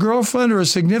boyfriend or a girlfriend or a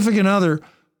significant other,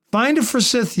 find a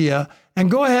forsythia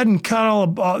and go ahead and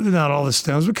cut not all the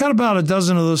stems, but cut about a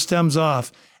dozen of those stems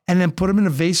off and then put them in a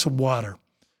vase of water.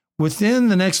 Within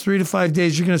the next 3 to 5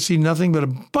 days, you're going to see nothing but a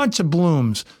bunch of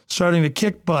blooms starting to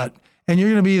kick butt. And you're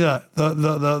going to be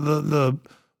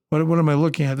what am I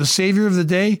looking at? The savior of the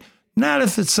day? Not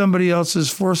if it's somebody else's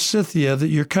forsythia that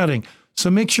you're cutting. So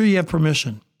make sure you have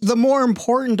permission. The more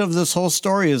important of this whole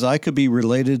story is I could be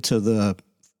related to the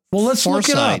let's look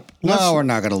it up. No, we're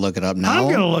not going to look it up now. I'm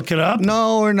going to look it up.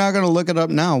 No, we're not going to look it up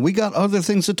now. We got other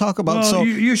things to talk about. Well, so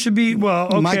you should be,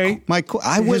 okay.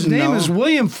 His name is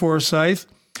William Forsyth,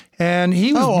 and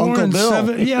he was born Uncle in Bill.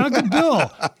 Uncle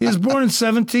Bill. He was born in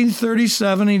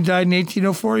 1737. He died in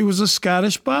 1804. He was a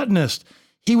Scottish botanist.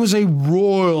 He was a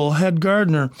royal head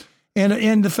gardener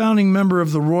and the founding member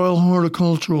of the Royal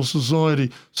Horticultural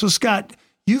Society. So, Scott,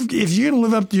 if you're going to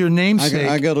live up to your namesake,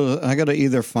 I got to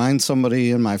either find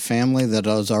somebody in my family that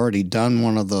has already done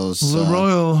one of those. The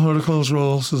Royal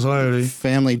Horticultural Society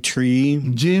family tree.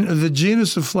 The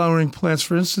genus of flowering plants,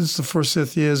 for instance, the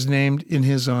forsythia, is named in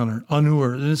his honor,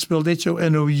 Honour, and it's spelled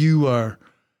Honour.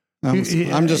 I'm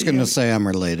just going to say I'm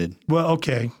related. Well,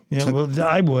 okay. Yeah, well,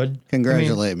 I would.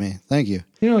 Congratulate me. Thank you.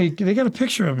 They got a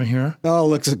picture of him here. Oh, it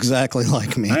looks exactly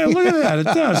like me. Hey, look at that. It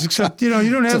does, except, you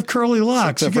don't have curly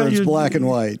locks. Except for it's black and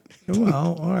white.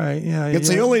 Well, all right. Yeah. It's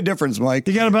the only difference, Mike.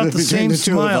 You got about the same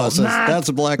smile.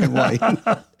 That's black and white.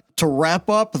 To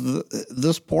wrap up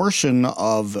this portion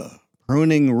of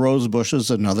pruning rose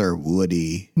bushes, another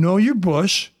woody. Know your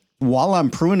bush. While I'm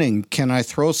pruning, can I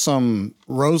throw some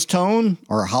rose tone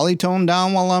or holly tone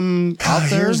down while I'm out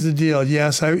there? Here's the deal.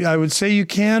 Yes, I would say you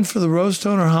can for the rose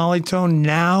tone or holly tone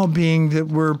now, being that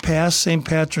we're past St.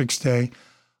 Patrick's Day.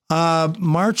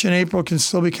 March and April can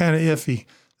still be kind of iffy.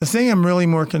 The thing I'm really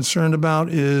more concerned about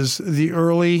is the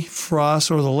early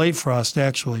frost, or the late frost,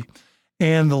 actually.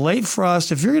 And the late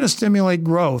frost, if you're going to stimulate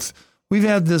growth, we've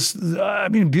had this,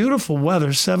 beautiful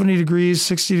weather, 70 degrees,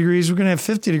 60 degrees. We're going to have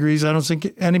 50 degrees. I don't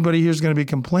think anybody here is going to be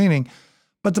complaining.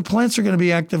 But the plants are going to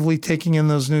be actively taking in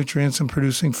those nutrients and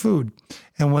producing food.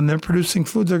 And when they're producing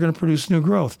food, they're going to produce new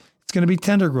growth. It's going to be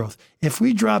tender growth. If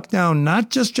we drop down, not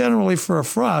just generally for a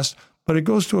frost, but it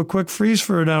goes to a quick freeze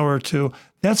for an hour or two,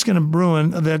 that's going to ruin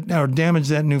that or damage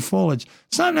that new foliage.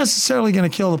 It's not necessarily going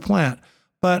to kill the plant,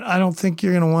 but I don't think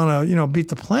you're going to want to, beat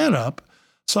the plant up.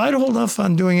 So I'd hold off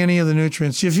on doing any of the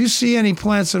nutrients. If you see any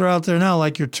plants that are out there now,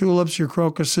 like your tulips, your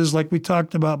crocuses, like we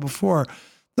talked about before,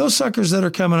 those suckers that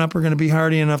are coming up are going to be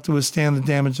hardy enough to withstand the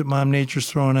damage that Mom Nature's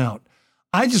throwing out.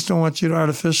 I just don't want you to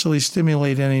artificially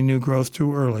stimulate any new growth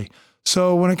too early.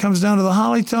 So when it comes down to the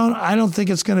holly tone, I don't think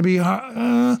it's going to be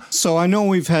hard. So I know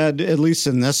we've had, at least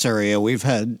in this area, we've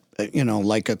had,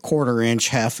 like a quarter-inch,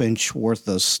 half-inch worth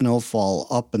of snowfall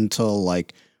up until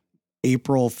like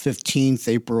April 15th,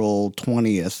 April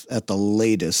 20th at the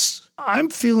latest.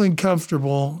 I'm feeling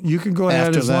comfortable. You can go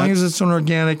ahead as long as it's an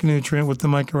organic nutrient with the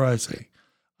mycorrhizae.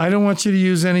 I don't want you to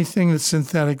use anything that's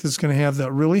synthetic that's going to have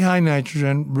that really high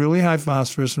nitrogen, really high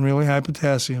phosphorus, and really high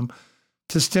potassium.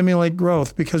 to stimulate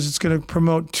growth because it's going to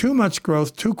promote too much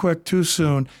growth too quick, too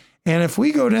soon. And if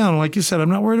we go down, like you said, I'm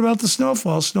not worried about the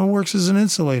snowfall. Snow works as an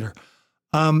insulator.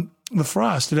 The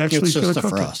frost, it actually is going to cook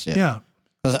frost, it. Yeah.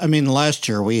 I mean, last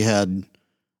year we had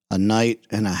a night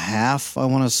and a half, I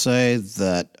want to say,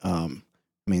 that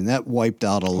that wiped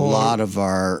out a lot of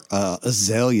our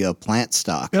azalea plant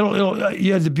stock.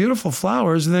 You had the beautiful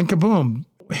flowers, and then kaboom.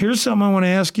 Here's something I want to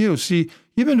ask you. See,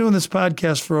 you've been doing this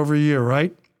podcast for over a year,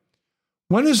 right?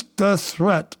 When is the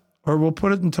threat, or we'll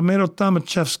put it in Tomato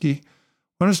Tomaszewski,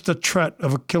 when is the threat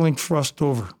of a killing frost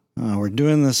over? Oh, we're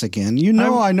doing this again.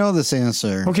 I know this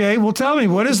answer. Okay, well, tell me,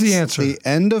 what is the answer? The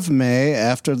end of May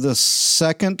after the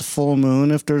second full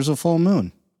moon, if there's a full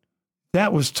moon.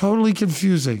 That was totally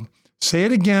confusing. Say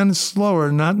it again,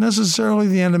 slower, not necessarily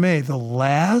the end of May. The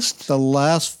last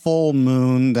full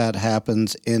moon that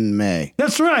happens in May.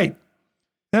 That's right.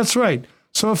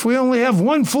 So if we only have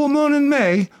one full moon in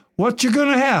May, what you're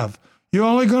going to have? You're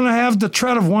only going to have the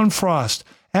threat of one frost.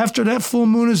 After that full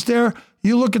moon is there,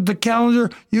 you look at the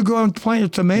calendar, you go and plant your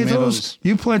tomatoes,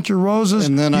 you plant your roses,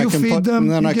 and then you feed them.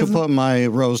 And then I can put my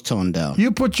rose tone down.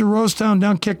 You put your rose tone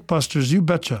down, kickbusters, you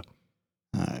betcha.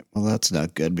 All right. Well, that's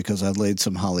not good because I laid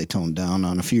some holly tone down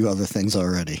on a few other things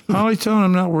already. Holly tone,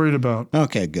 I'm not worried about.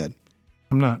 Okay, good.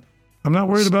 I'm not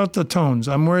worried about the tones.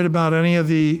 I'm worried about any of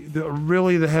the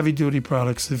heavy duty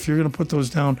products. If you're going to put those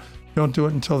down, don't do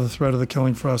it until the threat of the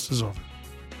killing frost is over.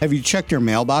 Have you checked your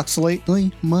mailbox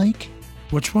lately, Mike?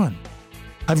 Which one?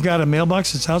 I've got a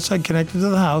mailbox that's outside connected to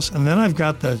the house, and then I've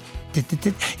got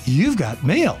you've got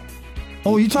mail.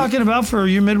 Oh, are you talking about for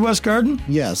your Midwest garden?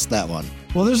 Yes, that one.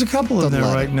 Well, there's a couple in there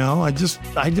right now. I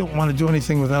don't want to do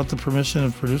anything without the permission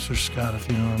of producer Scott, if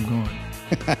you know where I'm going.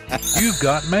 You've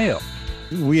got mail.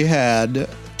 We had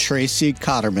Tracy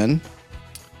Cotterman.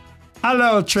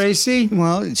 Hello, Tracy.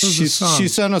 Well, she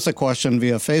sent us a question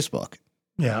via Facebook.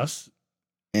 Yes.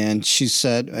 And she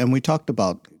said, and we talked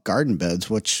about garden beds,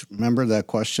 which, remember that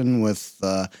question with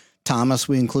Thomas?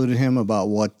 We included him about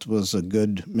what was a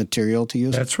good material to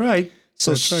use. That's right.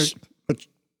 But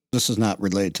this is not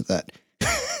related to that.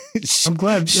 I'm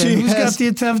glad. Who's got the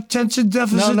attention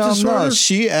deficit disorder? No.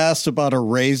 She asked about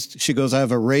she goes, I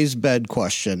have a raised bed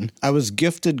question. I was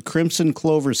gifted crimson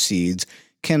clover seeds.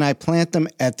 Can I plant them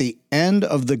at the end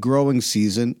of the growing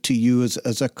season to use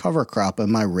as a cover crop in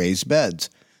my raised beds?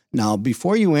 Now,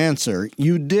 before you answer,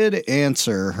 you did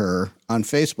answer her on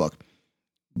Facebook,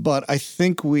 but I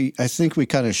think we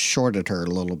kind of shorted her a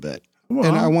little bit. Well,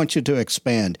 and I want you to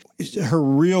expand. Her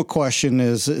real question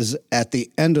is at the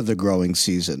end of the growing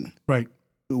season. Right.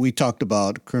 We talked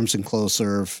about Crimson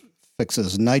Closer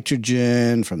fixes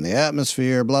nitrogen from the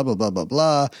atmosphere, blah, blah, blah, blah,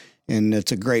 blah. And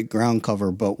it's a great ground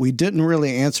cover. But we didn't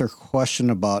really answer a question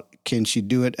about can she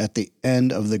do it at the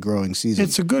end of the growing season.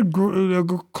 It's a good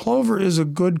clover is a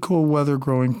good cool weather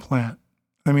growing plant.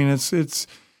 I mean, it's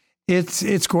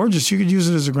gorgeous. You could use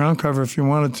it as a ground cover if you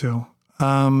wanted to.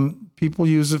 People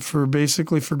use it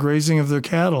basically for grazing of their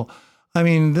cattle. I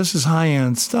mean, this is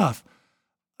high-end stuff.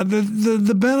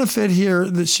 The benefit here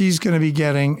that she's going to be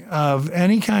getting of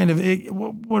any kind of,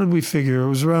 what did we figure? It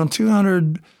was around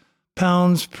 200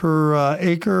 pounds per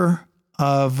acre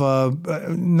of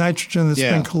nitrogen that's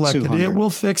been collected. 200. It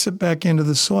will fix it back into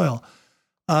the soil.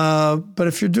 But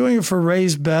if you're doing it for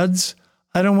raised beds,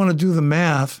 I don't want to do the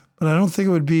math, but I don't think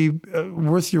it would be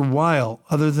worth your while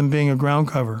other than being a ground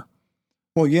cover.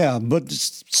 Well, yeah, but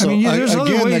so again,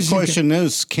 the question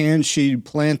is, can she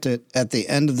plant it at the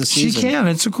end of the season? She can.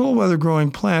 It's a cool weather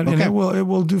growing plant, and it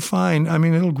will do fine. I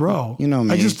mean, it'll grow. You know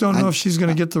me. I just don't know if she's going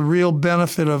to get the real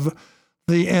benefit of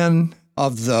the end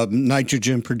of the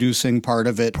nitrogen producing part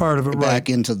of it back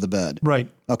into the bed. Right.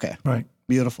 Okay. Right.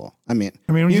 Beautiful. I mean,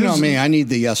 you know me. I need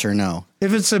the yes or no.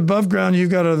 If it's above ground,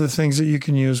 you've got other things that you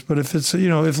can use. But if it's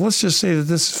if let's just say that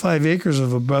this is 5 acres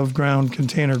of above ground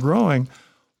container growing.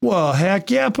 Well,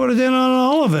 heck yeah, put it in on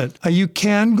all of it. You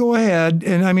can go ahead,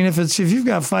 and I mean, if you've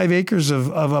got 5 acres of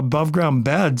above ground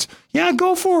beds, yeah,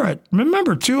 go for it.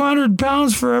 Remember, 200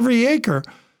 pounds for every acre.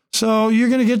 So you're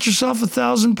going to get yourself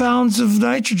 1,000 pounds of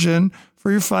nitrogen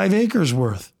for your 5 acres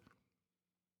worth.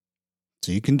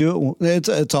 So you can do it.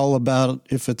 It's all about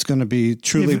if it's going to be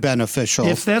truly beneficial.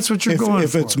 If that's what you're going for.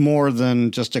 If it's more than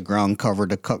just a ground cover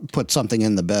to put something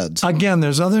in the beds. Again,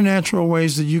 there's other natural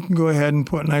ways that you can go ahead and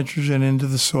put nitrogen into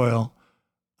the soil.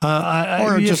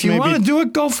 If you want to do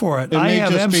it, go for it. It may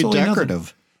just be decorative.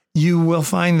 Nothing. You will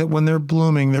find that when they're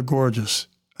blooming, they're gorgeous.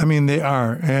 I mean, they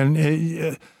are.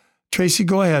 And Tracy,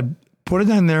 go ahead. Put it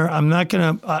in there. I'm not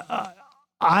going to...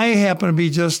 I happen to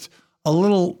be just a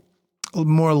little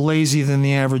more lazy than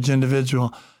the average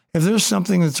individual. if there's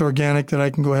something that's organic that I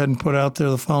can go ahead and put out there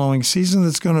the following season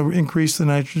that's going to increase the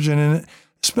nitrogen in it,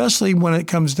 especially when it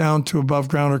comes down to above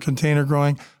ground or container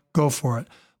growing, go for it.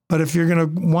 But if you're going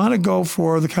to want to go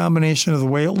for the combination of the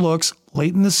way it looks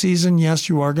late in the season, yes,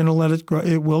 you are going to let it grow.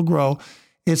 It will grow.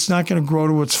 It's not going to grow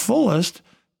to its fullest,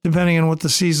 depending on what the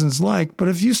season's like. But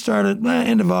if you start at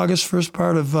end of August, first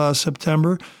part of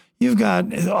September, you've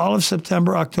got all of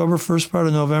September, October, first part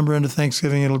of November into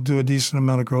Thanksgiving. It'll do a decent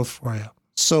amount of growth for you.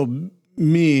 So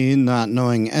me not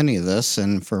knowing any of this,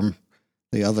 and from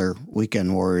the other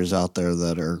weekend warriors out there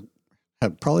that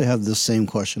probably have the same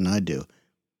question I do.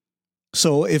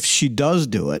 So if she does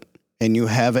do it and you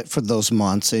have it for those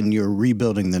months and you're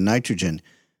rebuilding the nitrogen,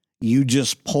 you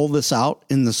just pull this out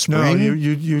in the spring? No,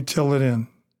 you till it in.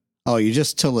 Oh, you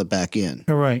just till it back in.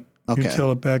 All right. Okay. You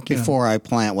till it back in. Before I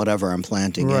plant whatever I'm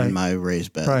planting in my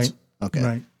raised beds. Right. Okay.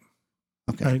 Right.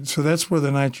 Okay. Right. So that's where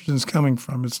the nitrogen's coming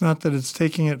from. It's not that it's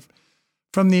taking it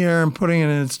from the air and putting it in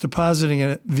and it's depositing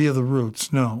it via the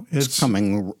roots. No. It's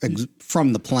coming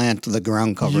from the plant to the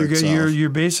ground cover itself. You're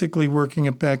basically working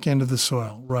it back into the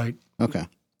soil. Right. Okay.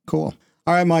 Cool.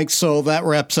 All right, Mike. So that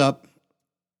wraps up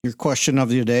your question of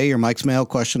the day, your Mike's Mail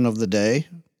question of the day.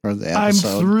 Or the episode.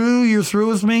 I'm through. You're through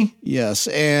with me? Yes.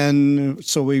 And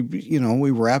so we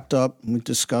wrapped up. We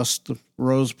discussed the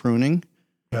rose pruning.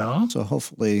 Yeah. So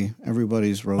hopefully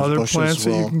everybody's rose other bushes plants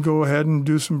that you can go ahead and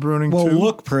do some pruning too.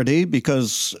 Look pretty,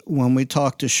 because when we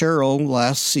talked to Cheryl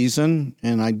last season,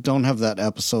 and I don't have that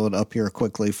episode up here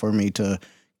quickly for me to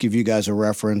give you guys a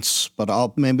reference,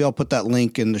 but maybe I'll put that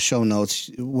link in the show notes.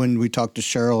 When we talked to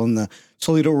Cheryl in the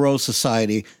Toledo Rose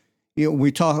Society,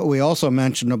 we also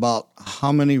mentioned about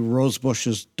how many rose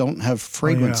bushes don't have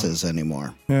fragrances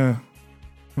anymore. Yeah.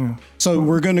 Yeah. So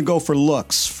we're going to go for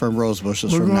looks for rose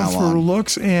bushes from now on. We're going for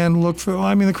looks and look for,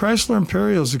 the Chrysler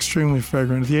Imperial is extremely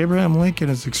fragrant. The Abraham Lincoln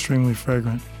is extremely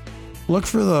fragrant. Look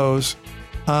for those.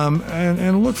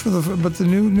 And look for but the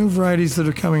new varieties that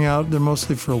are coming out, they're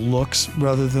mostly for looks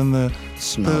rather than the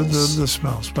smells. The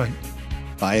smells, right.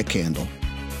 Buy a candle.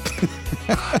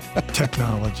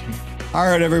 Technology. All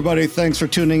right, everybody. Thanks for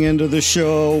tuning into the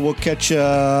show. We'll catch you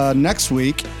next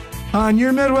week. On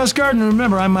Your Midwest Garden.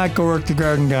 Remember, I'm Mike O'Rourke, the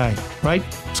garden guy. Right,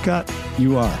 Scott?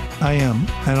 You are. I am,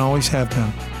 and always have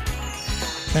been.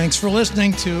 Thanks for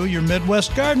listening to Your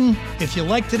Midwest Garden. If you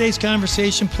like today's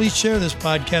conversation, please share this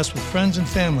podcast with friends and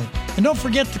family. And don't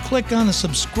forget to click on the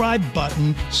subscribe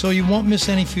button so you won't miss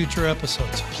any future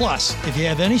episodes. Plus, if you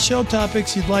have any show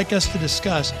topics you'd like us to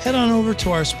discuss, head on over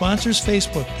to our sponsor's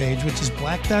Facebook page, which is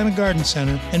Black Diamond Garden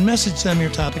Center, and message them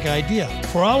your topic idea.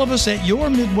 For all of us at Your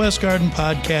Midwest Garden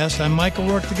Podcast, I'm Mike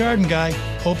O'Rourke, the garden guy.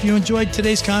 Hope you enjoyed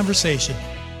today's conversation.